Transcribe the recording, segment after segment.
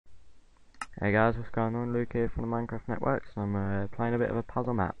Hey guys, what's going on? Luke here from the Minecraft Networks. I'm playing a bit of a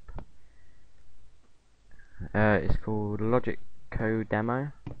puzzle map. It's called Logic Code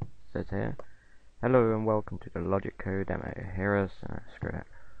Demo. It says here, hello and welcome to the Logic Code Demo. Here is screw it.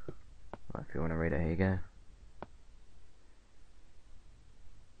 Well, if you want to read it, here you go.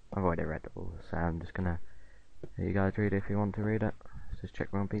 I've already read the rules, so I'm just gonna let you guys read it if you want to read it. Let's just check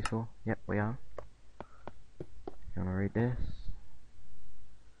we're on peaceful. Yep, we are. You wanna read this?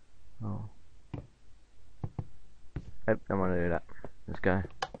 Oh. Nope, don't want to do that. Let's go.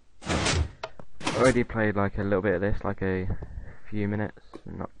 I already played like a little bit of this, like a few minutes,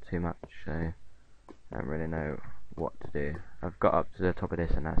 not too much, so I don't really know what to do. I've got up to the top of this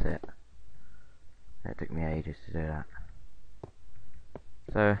and that's it. It took me ages to do that.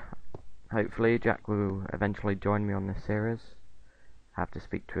 So, hopefully Jack will eventually join me on this series. I have to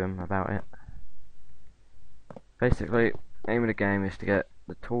speak to him about it. Basically, aim of the game is to get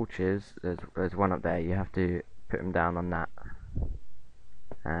the torches. There's one up there, you have to put them down on that.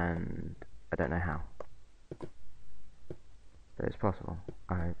 And I don't know how. But it's possible,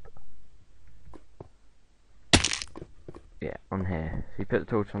 I hope. Yeah, on here. So you put the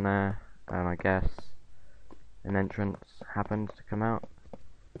torch on there, and I guess an entrance happens to come out.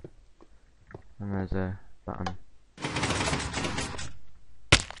 And there's a button.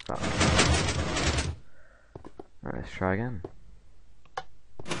 Right, let's try again.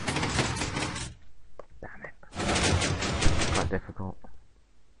 Damn it. It's quite difficult.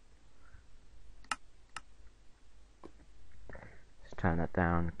 Let's turn that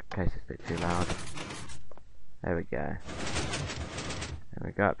down in case it's a bit too loud. There we go. And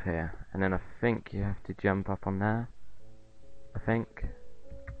we go up here. And then I think you have to jump up on there. I think.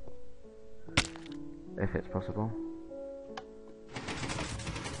 If it's possible.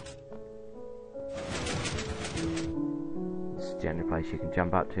 It's the only place you can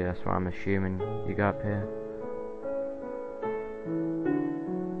jump up to, that's why I'm assuming you go up here.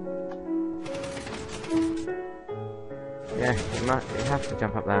 Yeah, you have to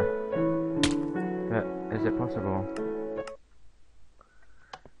jump up there. But is it possible?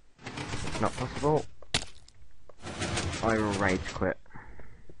 Not possible. I will rage quit.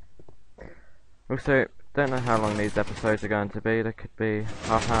 Also, don't know how long these episodes are going to be. They could be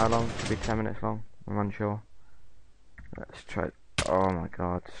half an hour long, could be 10 minutes long. I'm unsure. Let's try. Oh my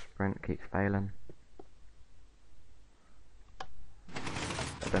god, sprint keeps failing.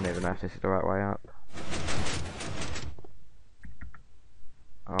 I don't even know if this is the right way up.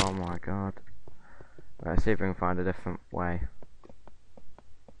 Oh my god. Let's see if we can find a different way.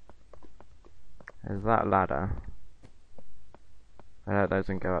 There's that ladder. That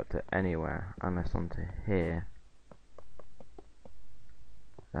doesn't go up to anywhere unless onto here.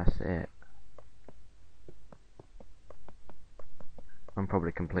 That's it. I'm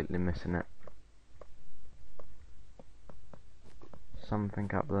probably completely missing it. Something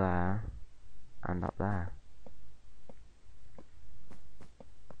up there and up there.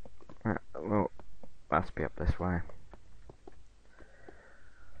 Right, well, let's be up this way.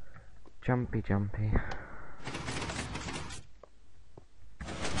 Jumpy, jumpy.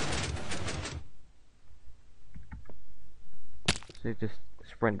 So just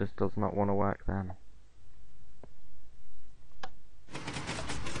sprint just does not want to work then.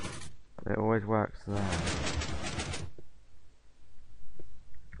 It always works there.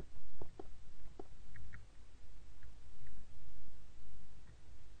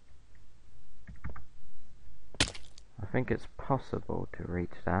 I think it's possible to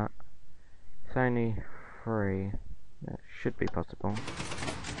reach that. It's only 3. It should be possible.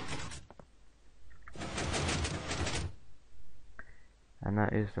 And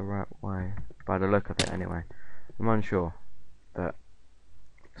that is the right way, by the look of it anyway. I'm unsure, but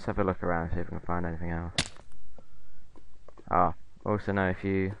let's have a look around and see if we can find anything else. Also know if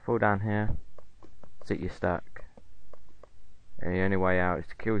you fall down here, see you're stuck. And the only way out is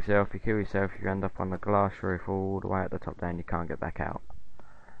to kill yourself. If you kill yourself, you end up on the glass roof all the way at the top there and you can't get back out.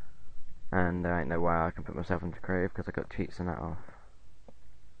 And there ain't no way I can put myself into creative because I got cheats and that off.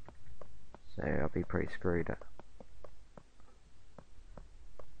 So I'll be pretty screwed.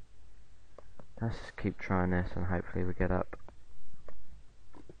 Let's just keep trying this and hopefully we get up.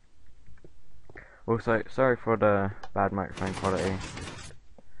 Also, sorry for the bad microphone quality.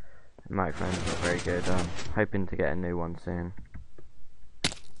 The microphone's not very good. I'm hoping to get a new one soon.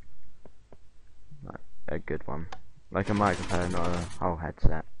 Like a good one. Like a microphone, not a whole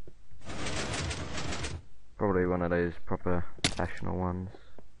headset. Probably one of those proper professional ones.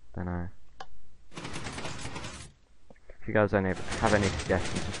 Don't know. If you guys have any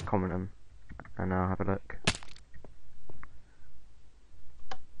suggestions, just comment them. And I'll have a look.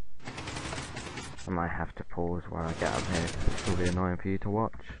 I might have to pause while I get up here because it's probably annoying for you to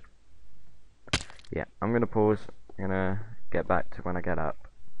watch. Yeah, I'm gonna pause. I'm gonna get back to when I get up.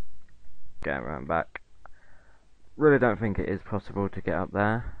 Get around back. Really don't think it is possible to get up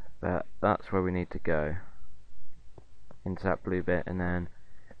there, but that's where we need to go. Into that blue bit and then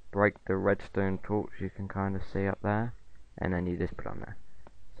break the redstone torch you can kind of see up there, and then you just put it on there.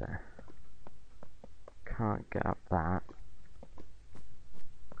 So, can't get up that.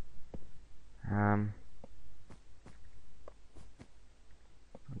 I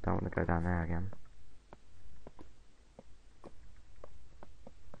don't want to go down there again.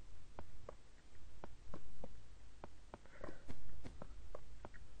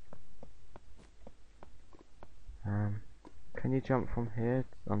 Can you jump from here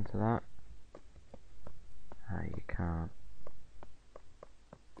onto that? You can't.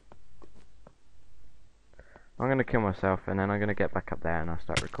 I'm gonna kill myself and then I'm gonna get back up there and I'll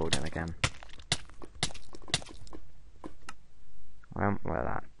start recording again. Like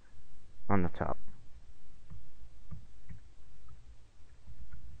that. On the top.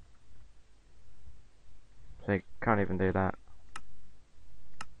 So you can't even do that.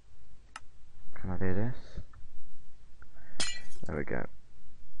 Can I do this? There we go.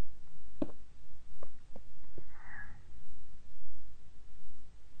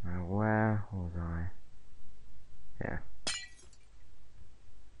 Now where was I? Yeah.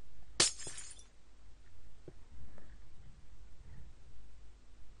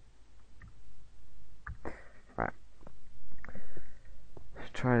 Right. Let's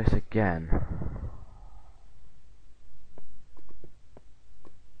try this again.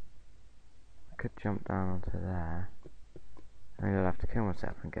 I could jump down onto there. I think I'll have to kill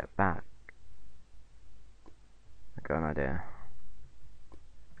myself and get back. I got an idea.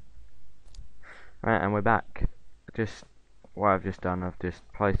 Right, and we're back. Just what I've just done, I've just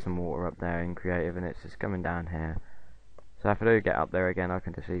placed some water up there in creative and it's just coming down here. So if I do get up there again, I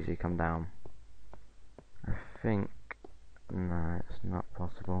can just easily come down. I think... no, it's not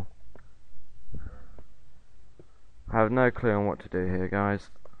possible. I have no clue on what to do here,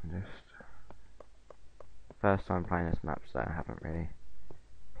 guys. Just... first time playing this map, so I haven't really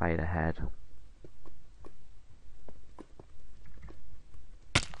played ahead.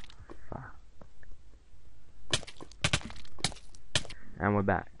 Fuck. And we're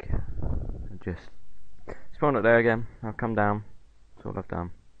back. Just spawned it there again. I've come down. That's all I've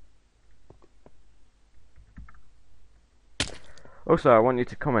done. Also, I want you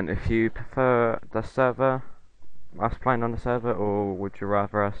to comment if you prefer the server, us playing on the server, or would you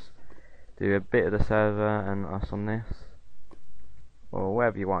rather us do a bit of the server and us on this, or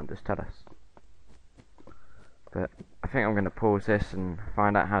whatever you want, just tell us. But I think I'm going to pause this and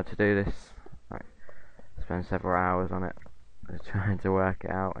find out how to do this. Right. Spend several hours on it, just trying to work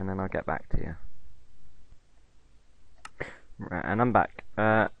it out, and then I'll get back to you. Right, and I'm back.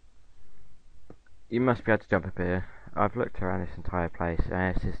 You must be able to jump up here. I've looked around this entire place,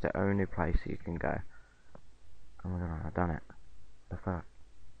 and this is the only place you can go. Oh my god, I've done it. The fuck?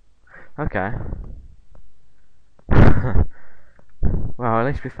 Okay. Well, at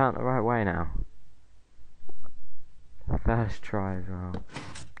least we found the right way now. First try as well.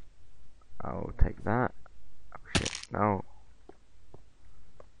 I'll take that. Oh shit, no.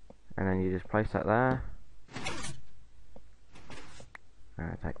 And then you just place that there.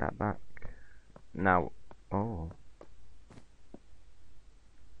 Take that back. Now, oh.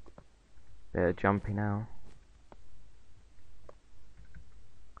 They're jumpy now.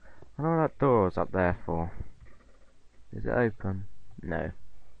 I know what that door's up there for. Is it open? No.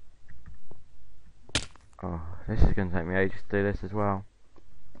 Oh, this is going to take me ages to do this as well.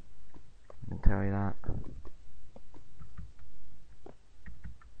 I can tell you that.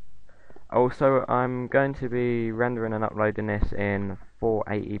 Also, I'm going to be rendering and uploading this in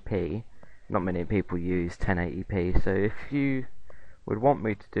 480p. Not many people use 1080p, so if you would want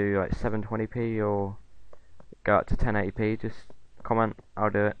me to do like 720p or go up to 1080p, just comment, I'll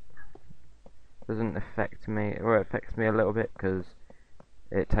do it. Doesn't affect me, or it affects me a little bit because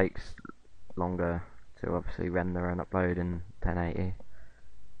it takes longer to obviously render and upload in 1080,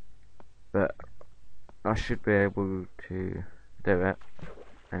 but I should be able to do it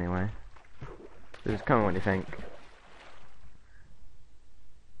anyway. Just comment what you think.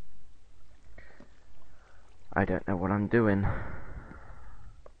 I don't know what I'm doing.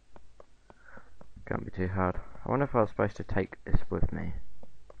 Can't be too hard. I wonder if I was supposed to take this with me.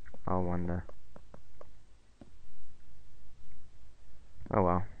 I wonder. Oh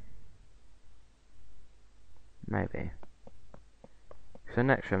well. Maybe. So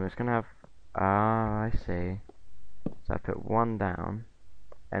next room is gonna have... ah, I see. So I put one down,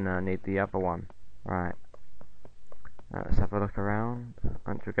 and I need the other one. Right. Let's have a look around.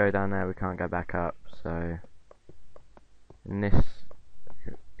 Once we go down there, we can't go back up, so in this,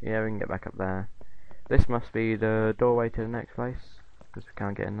 yeah, we can get back up there. This must be the doorway to the next place, because we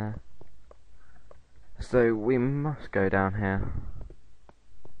can't get in there. So we must go down here.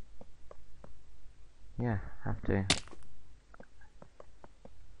 Yeah, have to.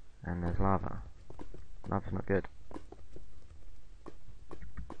 And there's lava. Lava's not good.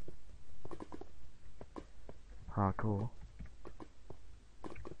 Parkour.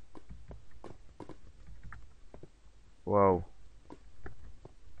 Whoa.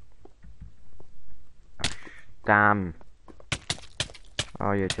 Damn.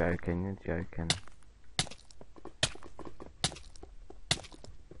 Oh, you're joking, you're joking.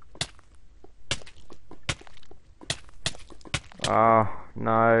 Oh,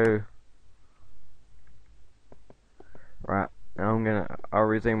 no. Right, I'll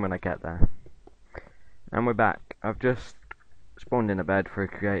resume when I get there. And we're back. I've just spawned in a bed for a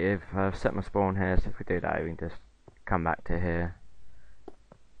creative. I've set my spawn here, so if we do that, we can just come back to here.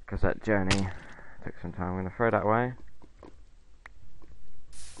 Because that journey took some time. I'm going to throw that away.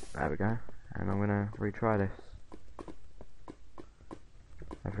 There we go. And I'm going to retry this.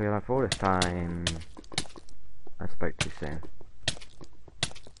 Hopefully I'll have all this time. I spoke too soon.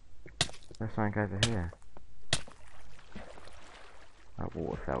 There's something over here. That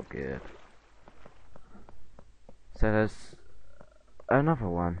water felt good. So there's another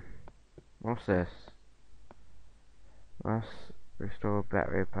one. What's this? Must restore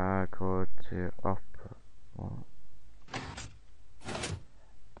battery power cord to what?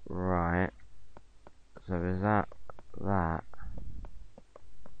 Right. So is that? Let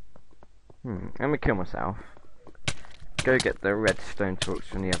me kill myself. Go get the redstone torch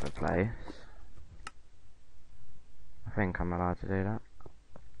from the other place. I think I'm allowed to do that.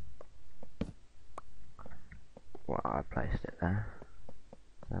 Well, I placed it there,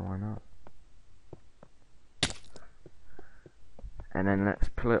 so why not? And then let's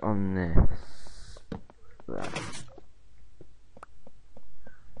put it on this.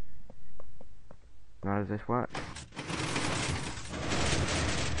 How does this work?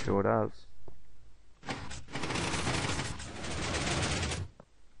 Sure does.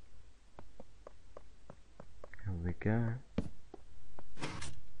 Here we go.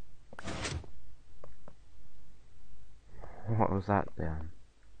 What was that then?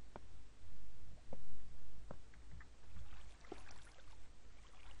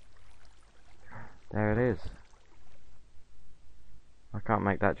 There it is. I can't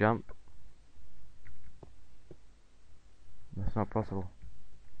make that jump. That's not possible.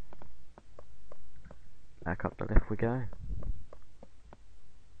 Back up the lift we go.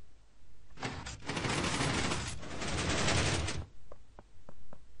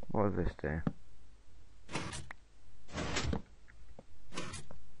 What does this do?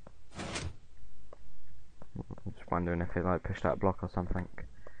 I'm just wondering if it like pushed out a block or something.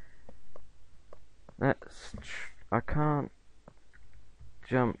 I can't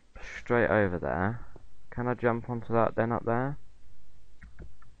jump straight over there. Can I jump onto that then up there?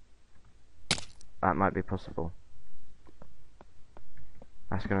 That might be possible.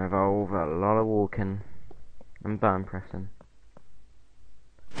 That's going to involve a lot of walking and button pressing.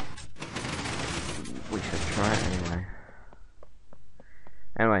 We should try it anyway.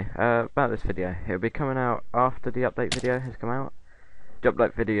 Anyway, about this video. It'll be coming out after the update video has come out. The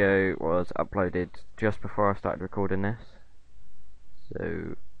update video was uploaded just before I started recording this.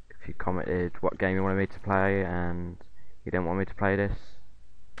 So, if you commented what game you wanted me to play and you didn't want me to play this,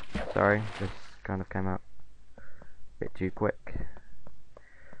 sorry, this kind of came out a bit too quick.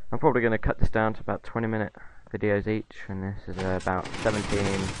 I'm probably going to cut this down to about 20-minute videos each, and this is about 17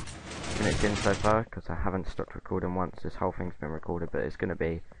 minutes in so far, because I haven't stopped recording once this whole thing's been recorded, but it's going to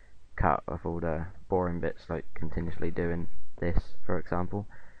be cut of all the boring bits, like continuously doing this, for example,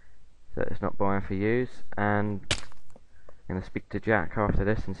 so it's not boring for you. And I'm going to speak to Jack after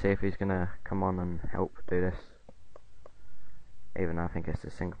this and see if he's going to come on and help do this, even though I think it's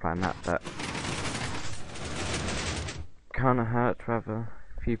a single player map, but kinda hurt to have a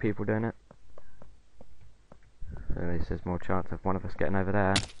few people doing it, so at least there's more chance of one of us getting over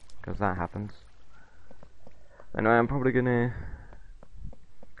there, because that happens. Anyway, I'm probably going to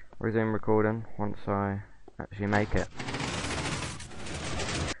resume recording once I actually make it.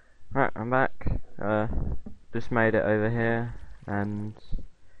 Right, I'm back. Just made it over here, and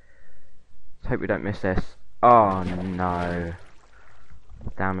let's hope we don't miss this. Oh no.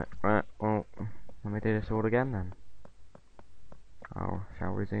 Damn it. Right, well, let me do this all again then. I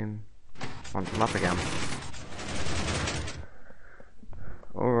shall resume once I'm up again.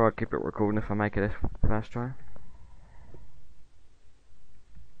 Or I'll keep it recording if I make it this first try.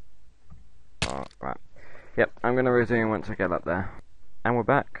 Right. Yep, I'm gonna resume once I get up there. And we're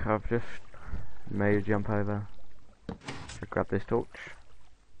back. I've just made a jump over to grab this torch.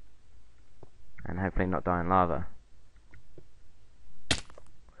 And hopefully not die in lava.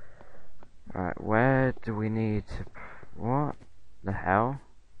 Alright, where do we need to... What the hell?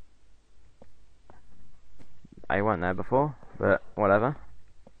 I wasn't there before, but whatever.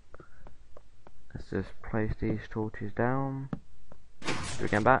 Let's just place these torches down. Do we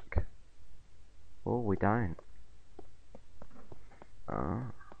get back? Oh, we don't.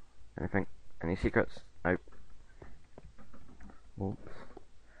 Anything? Any secrets? Nope. Oops.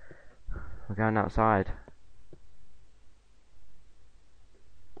 We're going outside.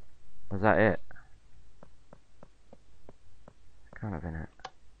 Was that it? Kind of in it.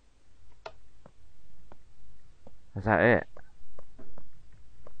 Was that it?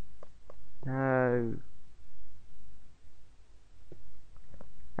 No.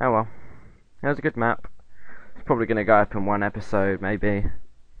 Oh well. That was a good map. It's probably going to go up in one episode, maybe.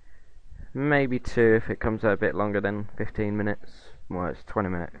 Maybe two if it comes out a bit longer than 15 minutes. Well, it's 20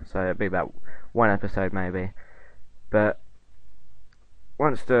 minutes, so it'll be about one episode maybe. But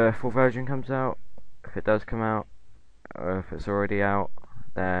once the full version comes out, if it does come out, or if it's already out,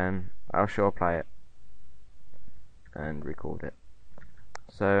 then I'll sure play it and record it.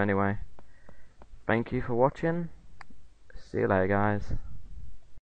 So anyway, thank you for watching. See you later, guys.